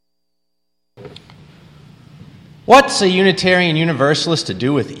What's a Unitarian Universalist to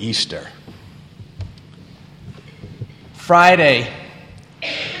do with Easter? Friday,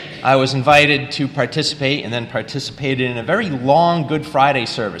 I was invited to participate and then participated in a very long Good Friday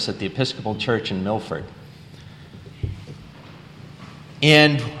service at the Episcopal Church in Milford.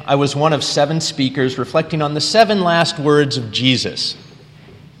 And I was one of 7 speakers reflecting on the 7 last words of Jesus.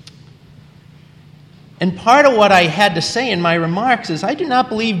 And part of what I had to say in my remarks is I do not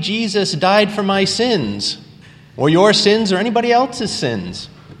believe Jesus died for my sins, or your sins, or anybody else's sins.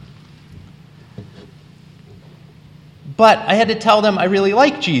 But I had to tell them I really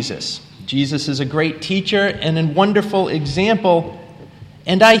like Jesus. Jesus is a great teacher and a wonderful example.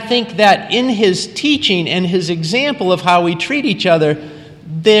 And I think that in his teaching and his example of how we treat each other,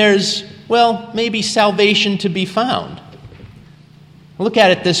 there's, maybe salvation to be found. Look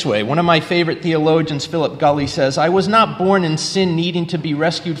at it this way. One of my favorite theologians, Philip Gulley, says, "I was not born in sin needing to be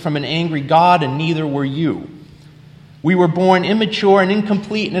rescued from an angry God, and neither were you. We were born immature and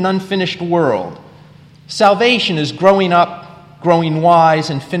incomplete in an unfinished world. Salvation is growing up, growing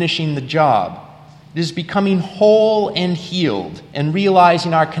wise, and finishing the job. It is becoming whole and healed and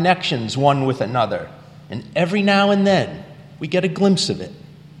realizing our connections one with another. And every now and then, we get a glimpse of it."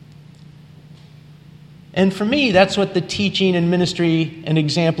 And for me, that's what the teaching and ministry and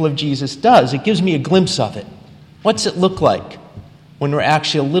example of Jesus does. It gives me a glimpse of it. What's it look like when we're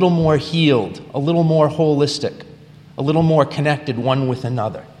actually a little more healed, a little more holistic, a little more connected one with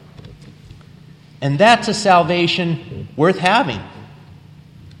another? And that's a salvation worth having.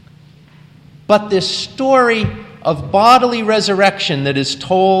 But this story of bodily resurrection that is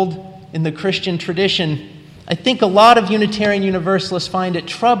told in the Christian tradition, I think a lot of Unitarian Universalists find it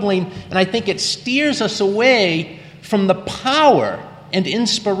troubling, and I think it steers us away from the power and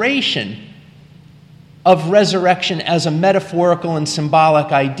inspiration of resurrection as a metaphorical and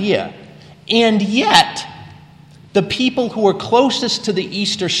symbolic idea. And yet, the people who are closest to the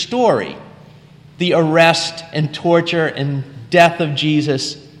Easter story, the arrest and torture and death of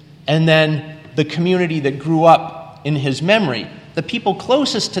Jesus, and then the community that grew up in his memory, the people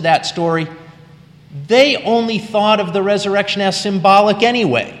closest to that story, they only thought of the resurrection as symbolic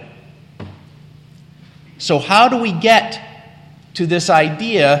anyway. So how do we get to this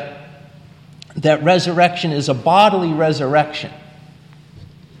idea that resurrection is a bodily resurrection?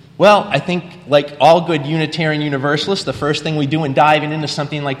 Well, I think like all good Unitarian Universalists, the first thing we do in diving into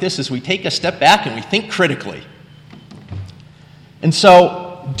something like this is we take a step back and we think critically. And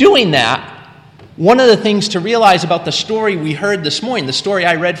so doing that, one of the things to realize about the story we heard this morning, the story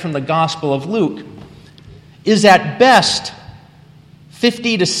I read from the Gospel of Luke, is at best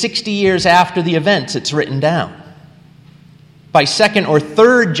 50 to 60 years after the events it's written down. By second or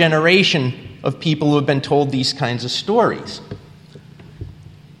third generation of people who have been told these kinds of stories.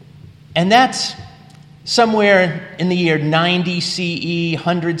 And that's somewhere in the year 90 CE,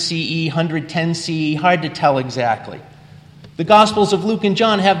 100 CE, 110 CE, hard to tell exactly. The Gospels of Luke and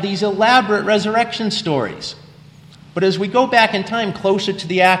John have these elaborate resurrection stories. But as we go back in time closer to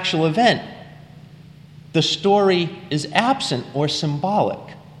the actual event, the story is absent or symbolic.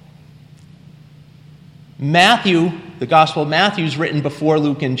 Matthew, the Gospel of Matthew, is written before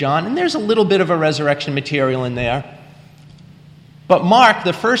Luke and John, and there's a little bit of a resurrection material in there. But Mark,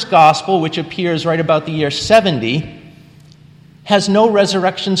 the first Gospel, which appears right about the year 70, has no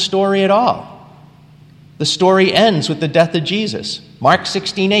resurrection story at all. The story ends with the death of Jesus. Mark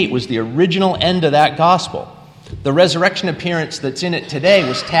 16:8 was the original end of that Gospel. The resurrection appearance that's in it today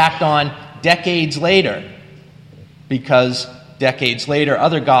was tacked on decades later, because decades later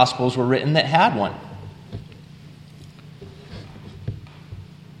other Gospels were written that had one.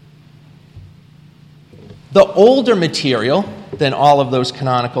 The older material than all of those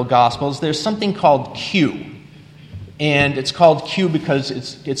canonical Gospels, there's something called Q. And it's called Q because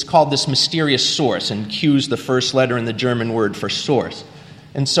it's called this mysterious source, and Q is the first letter in the German word for source.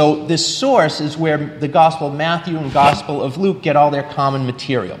 And so this source is where the Gospel of Matthew and Gospel of Luke get all their common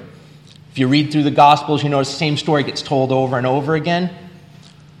material. If you read through the Gospels, you notice the same story gets told over and over again.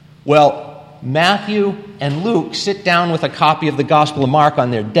 Well, Matthew and Luke sit down with a copy of the Gospel of Mark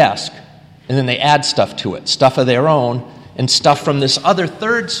on their desk, and then they add stuff to it, stuff of their own, and stuff from this other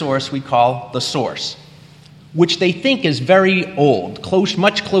third source we call the source, which they think is very old,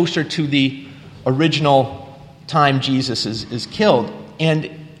 much closer to the original time Jesus is killed. And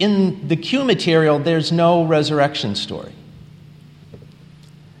in the Q material, there's no resurrection story.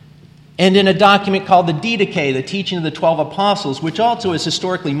 And in a document called the Didache, the Teaching of the 12 Apostles, which also is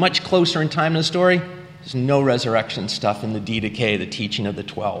historically much closer in time to the story, there's no resurrection stuff in the Didache, the Teaching of the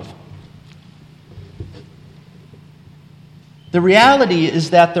 12. The reality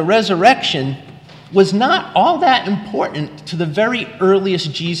is that the resurrection was not all that important to the very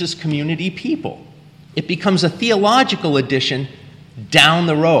earliest Jesus community people. It becomes a theological addition down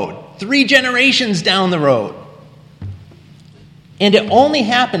the road, 3 generations down the road. And it only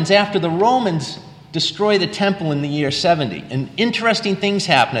happens after the Romans destroy the temple in the year 70. And interesting things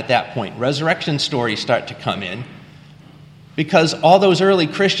happen at that point. Resurrection stories start to come in because all those early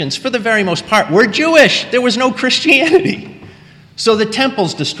Christians, for the very most part, were Jewish. There was no Christianity. So the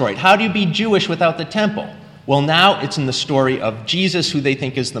temple's destroyed. How do you be Jewish without the temple? Well, now it's in the story of Jesus, who they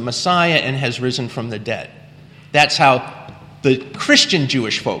think is the Messiah and has risen from the dead. That's how the Christian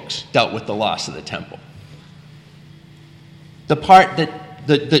Jewish folks dealt with the loss of the temple. The part that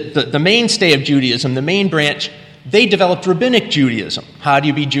the mainstay of Judaism, the main branch, they developed Rabbinic Judaism. How do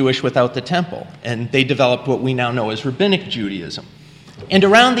you be Jewish without the temple? And they developed what we now know as Rabbinic Judaism. And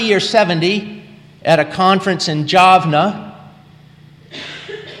around the year 70, at a conference in Javna,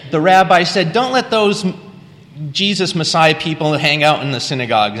 the rabbi said, don't let those Jesus Messiah people hang out in the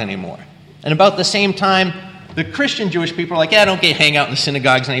synagogues anymore. And about the same time, the Christian Jewish people are like, don't hang out in the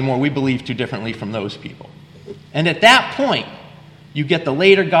synagogues anymore. We believe too differently from those people. And at that point, you get the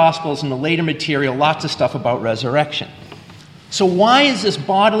later Gospels and the later material, lots of stuff about resurrection. So why is this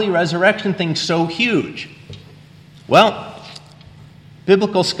bodily resurrection thing so huge? Well,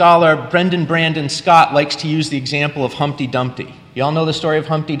 biblical scholar Brendan Brandon Scott likes to use the example of Humpty Dumpty. You all know the story of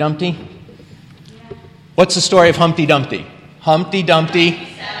Humpty Dumpty? What's the story of Humpty Dumpty? Humpty Dumpty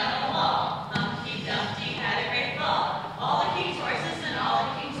sat on the wall. Humpty Dumpty had a great fall. All the king's horses and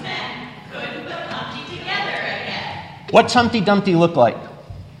all the king's men couldn't put Humpty together again. What's Humpty Dumpty look like?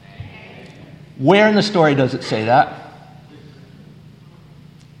 Where in the story does it say that?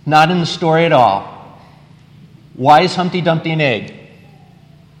 Not in the story at all. Why is Humpty Dumpty an egg?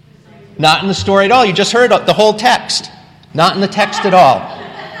 Not in the story at all. You just heard the whole text. Not in the text at all.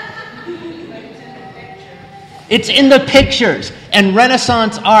 It's in the pictures. And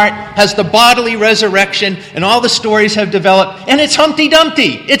Renaissance art has the bodily resurrection, and all the stories have developed, and it's Humpty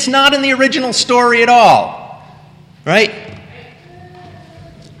Dumpty. It's not in the original story at all. Right?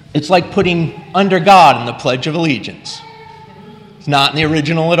 It's like putting under God in the Pledge of Allegiance. It's not in the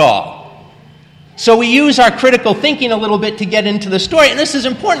original at all. So we use our critical thinking a little bit to get into the story. And this is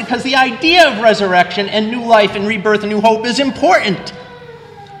important because the idea of resurrection and new life and rebirth and new hope is important.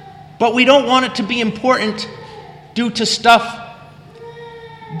 But we don't want it to be important due to stuff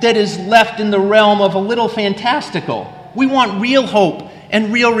that is left in the realm of a little fantastical. We want real hope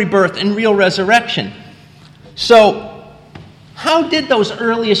and real rebirth and real resurrection. So how did those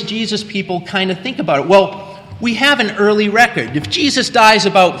earliest Jesus people kind of think about it? Well, we have an early record. If Jesus dies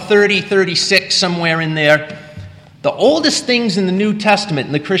about 30, 36, somewhere in there, the oldest things in the New Testament,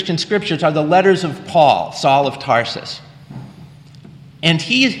 in the Christian scriptures, are the letters of Paul, Saul of Tarsus. And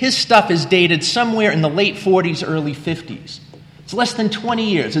his stuff is dated somewhere in the late 40s, early 50s. It's less than 20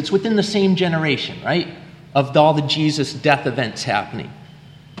 years. It's within the same generation, right, of all the Jesus death events happening.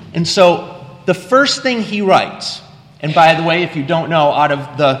 And so the first thing he writes, and by the way, if you don't know, out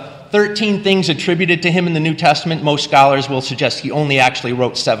of the 13 things attributed to him in the New Testament, most scholars will suggest he only actually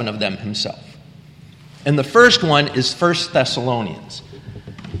wrote 7 of them himself. And the first one is 1 Thessalonians.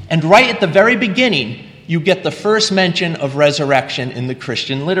 And right at the very beginning, you get the first mention of resurrection in the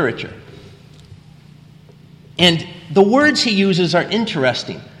Christian literature. And the words he uses are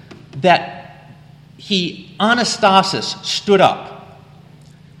interesting. That Anastasis stood up,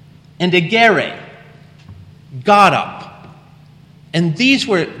 and egere got up. And these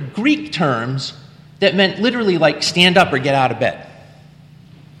were Greek terms that meant literally like stand up or get out of bed.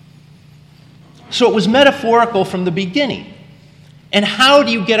 So it was metaphorical from the beginning. And how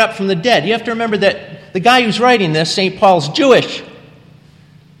do you get up from the dead? You have to remember that the guy who's writing this, St. Paul's Jewish.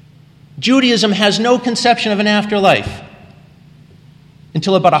 Judaism has no conception of an afterlife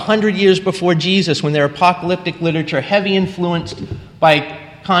until about 100 years before Jesus, when their apocalyptic literature, heavy influenced by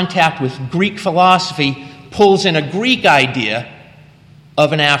contact with Greek philosophy, pulls in a Greek idea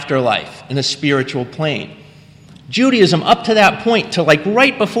of an afterlife in a spiritual plane. Judaism, up to that point, to like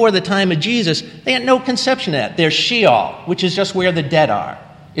right before the time of Jesus, they had no conception of that. There's Sheol, which is just where the dead are.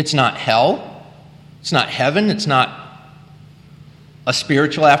 It's not hell. It's not heaven. It's not a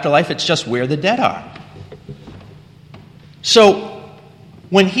spiritual afterlife. It's just where the dead are. So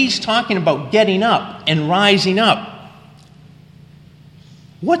when he's talking about getting up and rising up,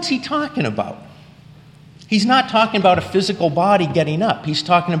 what's he talking about? He's not talking about a physical body getting up. He's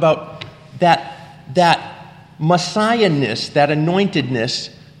talking about that Messiah-ness, that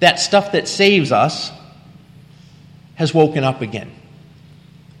anointedness, that stuff that saves us, has woken up again.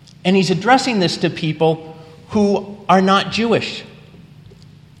 And he's addressing this to people who are not Jewish.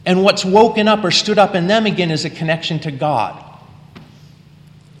 And what's woken up or stood up in them again is a connection to God.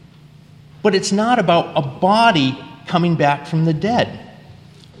 But it's not about a body coming back from the dead.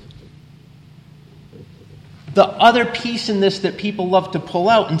 The other piece in this that people love to pull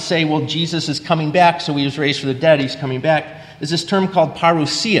out and say, well, Jesus is coming back, so he was raised from the dead, he's coming back, is this term called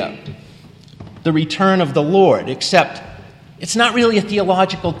parousia, the return of the Lord, except it's not really a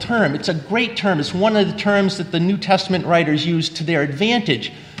theological term. It's a great term. It's one of the terms that the New Testament writers use to their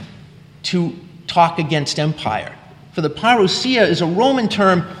advantage to talk against empire. For the parousia is a Roman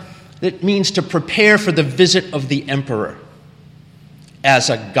term that means to prepare for the visit of the emperor as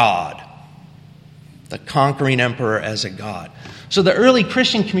a god. The conquering emperor as a god. So the early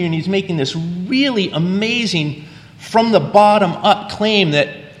Christian community is making this really amazing, from the bottom up claim that,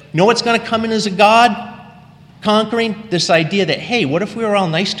 you know what's going to come in as a god? Conquering? This idea that, hey, what if we were all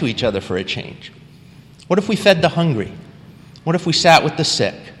nice to each other for a change? What if we fed the hungry? What if we sat with the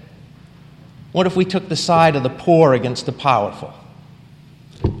sick? What if we took the side of the poor against the powerful?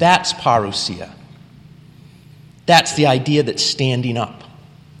 That's parousia. That's the idea that's standing up,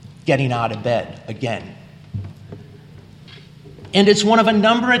 getting out of bed again. And it's one of a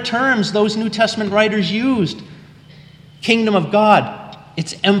number of terms those New Testament writers used. Kingdom of God,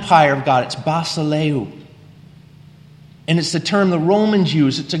 it's empire of God, it's basileou. And it's the term the Romans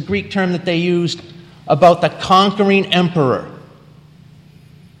used. It's a Greek term that they used about the conquering emperor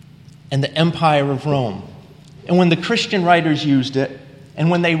and the empire of Rome. And when the Christian writers used it, and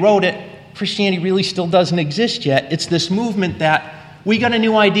when they wrote it, Christianity really still doesn't exist yet. It's this movement that we got a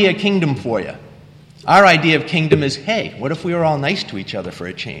new idea of kingdom for you. Our idea of kingdom is, hey, what if we were all nice to each other for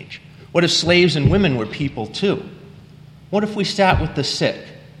a change? What if slaves and women were people too? What if we sat with the sick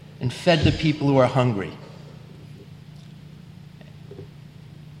and fed the people who are hungry?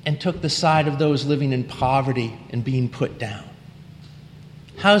 And took the side of those living in poverty and being put down.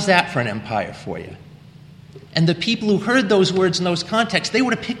 How's that for an empire for you? And the people who heard those words in those contexts, they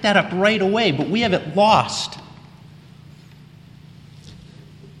would have picked that up right away, but we have it lost.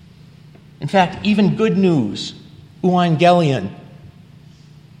 In fact, even good news, euangelion,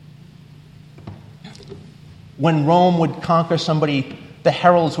 when Rome would conquer somebody, the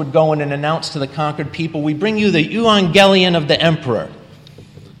heralds would go in and announce to the conquered people, we bring you the euangelion of the emperor.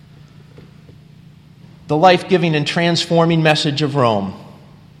 The life-giving and transforming message of Rome.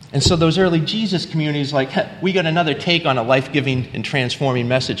 And so those early Jesus communities like, we got another take on a life-giving and transforming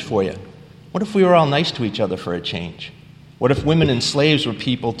message for you. What if we were all nice to each other for a change? What if women and slaves were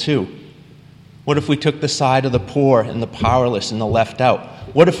people too? What if we took the side of the poor and the powerless and the left out?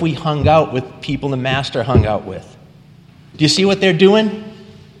 What if we hung out with people the master hung out with? Do you see what they're doing?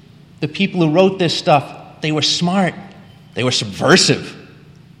 The people who wrote this stuff, they were smart. They were subversive.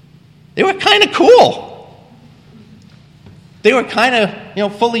 They were kind of cool. They were kind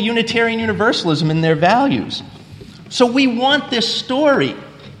of, full of Unitarian Universalism in their values. So we want this story.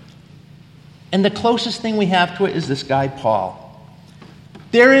 And the closest thing we have to it is this guy, Paul.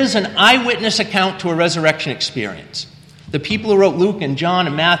 There is an eyewitness account to a resurrection experience. The people who wrote Luke and John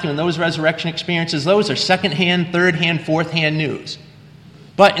and Matthew and those resurrection experiences, those are second-hand, third-hand, fourth-hand news.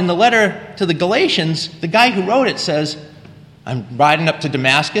 But in the letter to the Galatians, the guy who wrote it says, I'm riding up to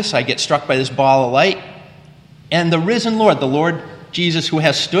Damascus, I get struck by this ball of light, and the risen Lord, the Lord Jesus who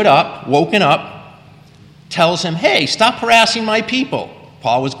has stood up, woken up, tells him, hey, stop harassing my people.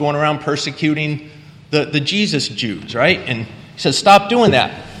 Paul was going around persecuting the Jesus Jews, right? And he says, stop doing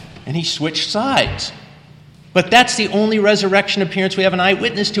that. And he switched sides. But that's the only resurrection appearance we have an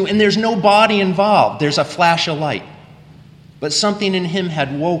eyewitness to, and there's no body involved. There's a flash of light. But something in him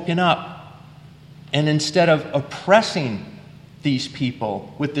had woken up, and instead of oppressing these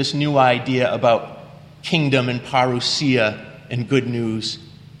people with this new idea about kingdom and parousia and good news,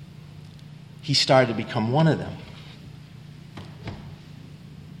 he started to become one of them.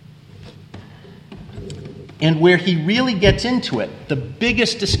 And where he really gets into it, the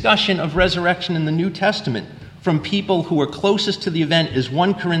biggest discussion of resurrection in the New Testament from people who are closest to the event is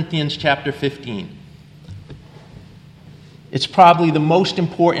 1 Corinthians chapter 15. It's probably the most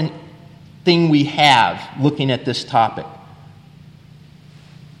important thing we have looking at this topic.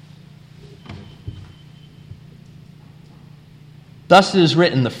 Thus it is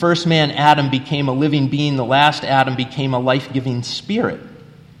written, the first man, Adam, became a living being. The last Adam became a life-giving spirit.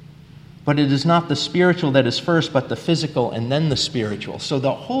 But it is not the spiritual that is first, but the physical and then the spiritual. So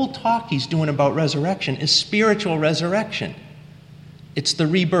the whole talk he's doing about resurrection is spiritual resurrection. It's the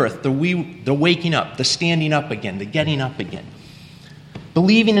rebirth, the waking up, the standing up again, the getting up again.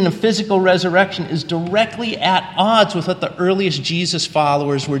 Believing in a physical resurrection is directly at odds with what the earliest Jesus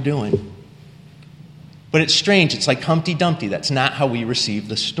followers were doing. But it's strange. It's like Humpty Dumpty. That's not how we receive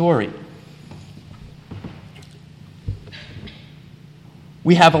the story.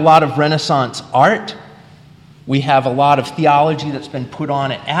 We have a lot of Renaissance art. We have a lot of theology that's been put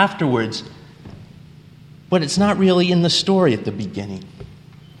on it afterwards. But it's not really in the story at the beginning.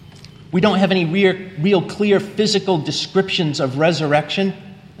 We don't have any real clear physical descriptions of resurrection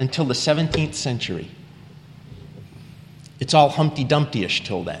until the 17th century. It's all Humpty Dumpty-ish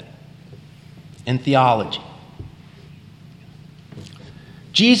till then. And theology.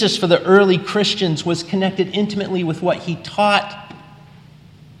 Jesus, for the early Christians, was connected intimately with what he taught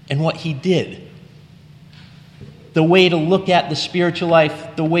and what he did. The way to look at the spiritual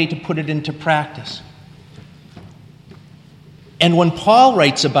life, the way to put it into practice. And when Paul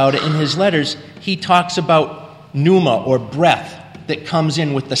writes about it in his letters, he talks about pneuma, or breath, that comes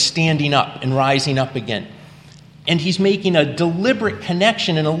in with the standing up and rising up again. And he's making a deliberate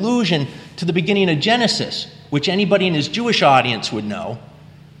connection, an allusion to the beginning of Genesis, which anybody in his Jewish audience would know,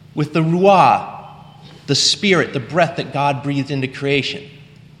 with the ruah, the spirit, the breath that God breathed into creation.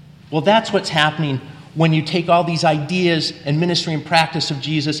 Well, that's what's happening when you take all these ideas and ministry and practice of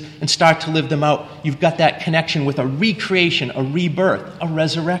Jesus and start to live them out. You've got that connection with a recreation, a rebirth, a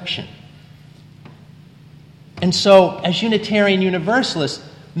resurrection. And so, as Unitarian Universalists,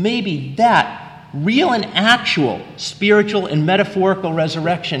 maybe that real and actual spiritual and metaphorical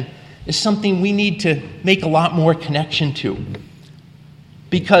resurrection is something we need to make a lot more connection to.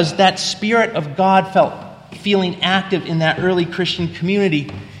 Because that Spirit of God feeling active in that early Christian community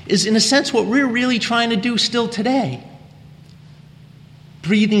is, in a sense, what we're really trying to do still today.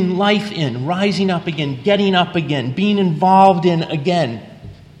 Breathing life in, rising up again, getting up again, being involved in, again,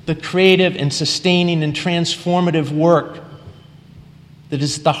 the creative and sustaining and transformative work that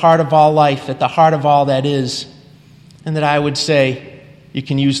is at the heart of all life, at the heart of all that is, and that I would say you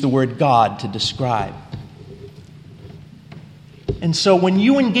can use the word God to describe. And so when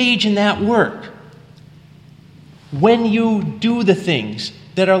you engage in that work, when you do the things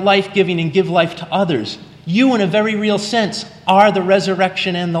that are life-giving and give life to others, you, in a very real sense, are the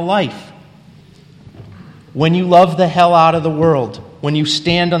resurrection and the life. When you love the hell out of the world, when you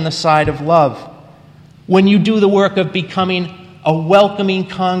stand on the side of love, when you do the work of becoming a welcoming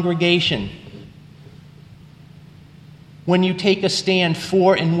congregation, when you take a stand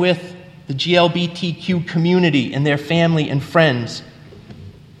for and with the GLBTQ community and their family and friends,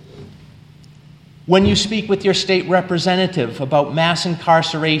 when you speak with your state representative about mass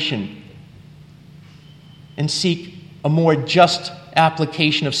incarceration and seek a more just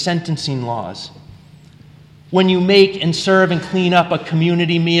application of sentencing laws, when you make and serve and clean up a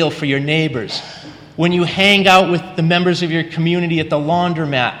community meal for your neighbors, when you hang out with the members of your community at the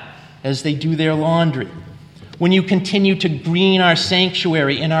laundromat as they do their laundry, when you continue to green our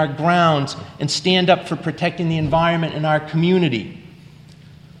sanctuary and our grounds and stand up for protecting the environment in our community,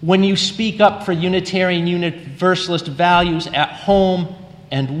 when you speak up for Unitarian Universalist values at home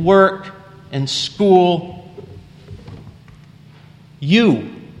and work and school,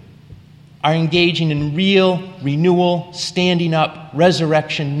 you are engaging in real renewal, standing up,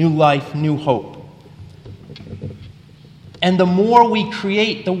 resurrection, new life, new hope. And the more we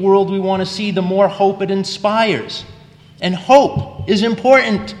create the world we want to see, the more hope it inspires. And hope is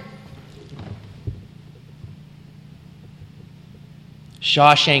important.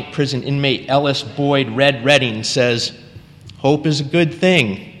 Shawshank prison inmate Ellis Boyd Red Redding says, "Hope is a good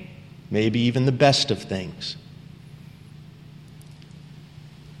thing, maybe even the best of things."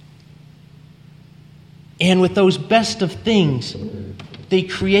 And with those best of things, they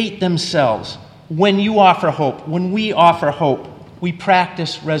create themselves. When you offer hope, when we offer hope, we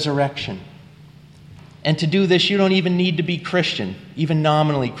practice resurrection. And to do this, you don't even need to be Christian, even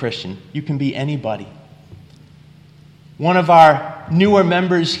nominally Christian. You can be anybody. One of our newer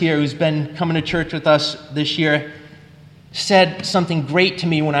members here who's been coming to church with us this year said something great to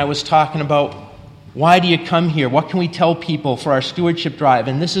me when I was talking about, why do you come here? What can we tell people for our stewardship drive?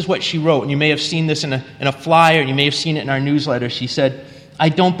 And this is what she wrote, and you may have seen this in a flyer, and you may have seen it in our newsletter. She said, "I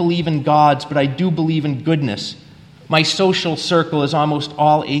don't believe in gods, but I do believe in goodness. My social circle is almost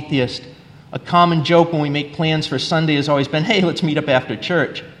all atheist. A common joke when we make plans for Sunday has always been, hey, let's meet up after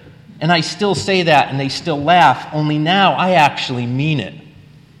church. And I still say that, and they still laugh, only now I actually mean it.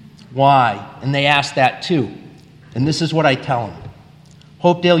 Why?" And they ask that too. And this is what I tell them.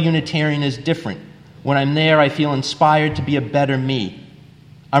 Hopedale Unitarian is different. When I'm there, I feel inspired to be a better me.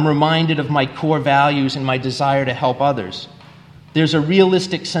 I'm reminded of my core values and my desire to help others. There's a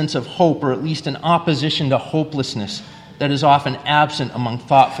realistic sense of hope, or at least an opposition to hopelessness, that is often absent among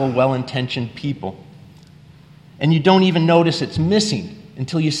thoughtful, well-intentioned people. And you don't even notice it's missing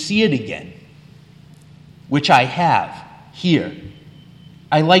until you see it again. which I have here.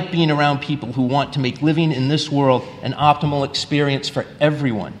 I like being around people who want to make living in this world an optimal experience for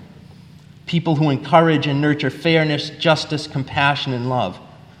everyone. People who encourage and nurture fairness, justice, compassion, and love.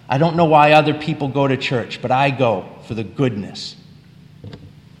 I don't know why other people go to church, but I go for the goodness.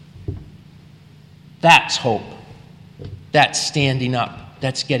 That's hope. That's standing up.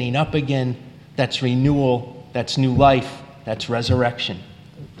 That's getting up again. That's renewal. That's new life. That's resurrection.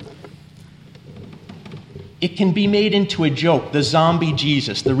 It can be made into a joke, the zombie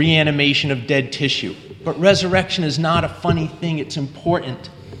Jesus, the reanimation of dead tissue. But resurrection is not a funny thing. It's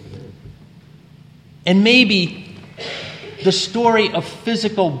important. And maybe the story of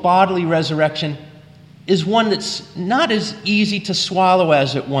physical bodily resurrection is one that's not as easy to swallow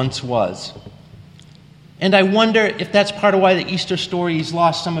as it once was. And I wonder if that's part of why the Easter story has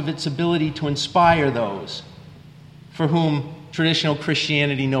lost some of its ability to inspire those for whom traditional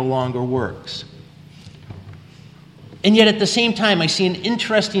Christianity no longer works. And yet at the same time, I see an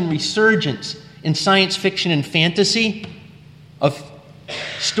interesting resurgence in science fiction and fantasy of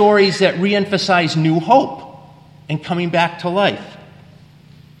stories that reemphasize new hope and coming back to life.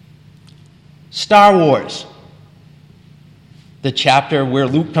 Star Wars. The chapter where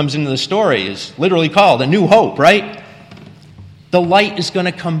Luke comes into the story is literally called A New Hope, right? The light is going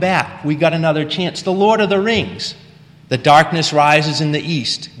to come back. We got another chance. The Lord of the Rings. The darkness rises in the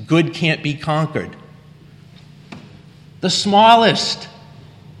east. Good can't be conquered. The smallest,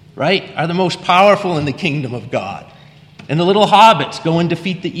 right, are the most powerful in the kingdom of God. And the little hobbits go and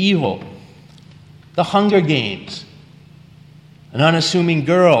defeat the evil. The Hunger Games. An unassuming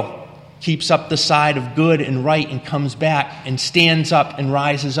girl keeps up the side of good and right and comes back and stands up and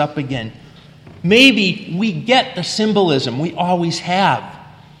rises up again. Maybe we get the symbolism, we always have,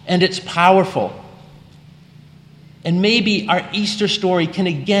 and it's powerful. And maybe our Easter story can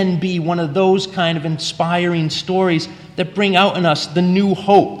again be one of those kind of inspiring stories that bring out in us the new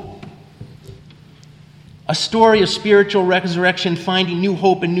hope. A story of spiritual resurrection, finding new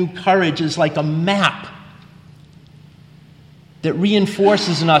hope and new courage, is like a map that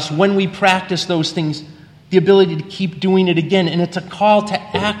reinforces in us, when we practice those things, the ability to keep doing it again. And it's a call to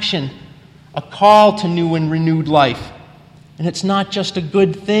action, a call to new and renewed life. And it's not just a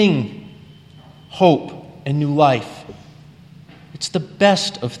good thing, hope and new life. It's the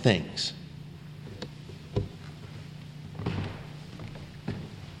best of things.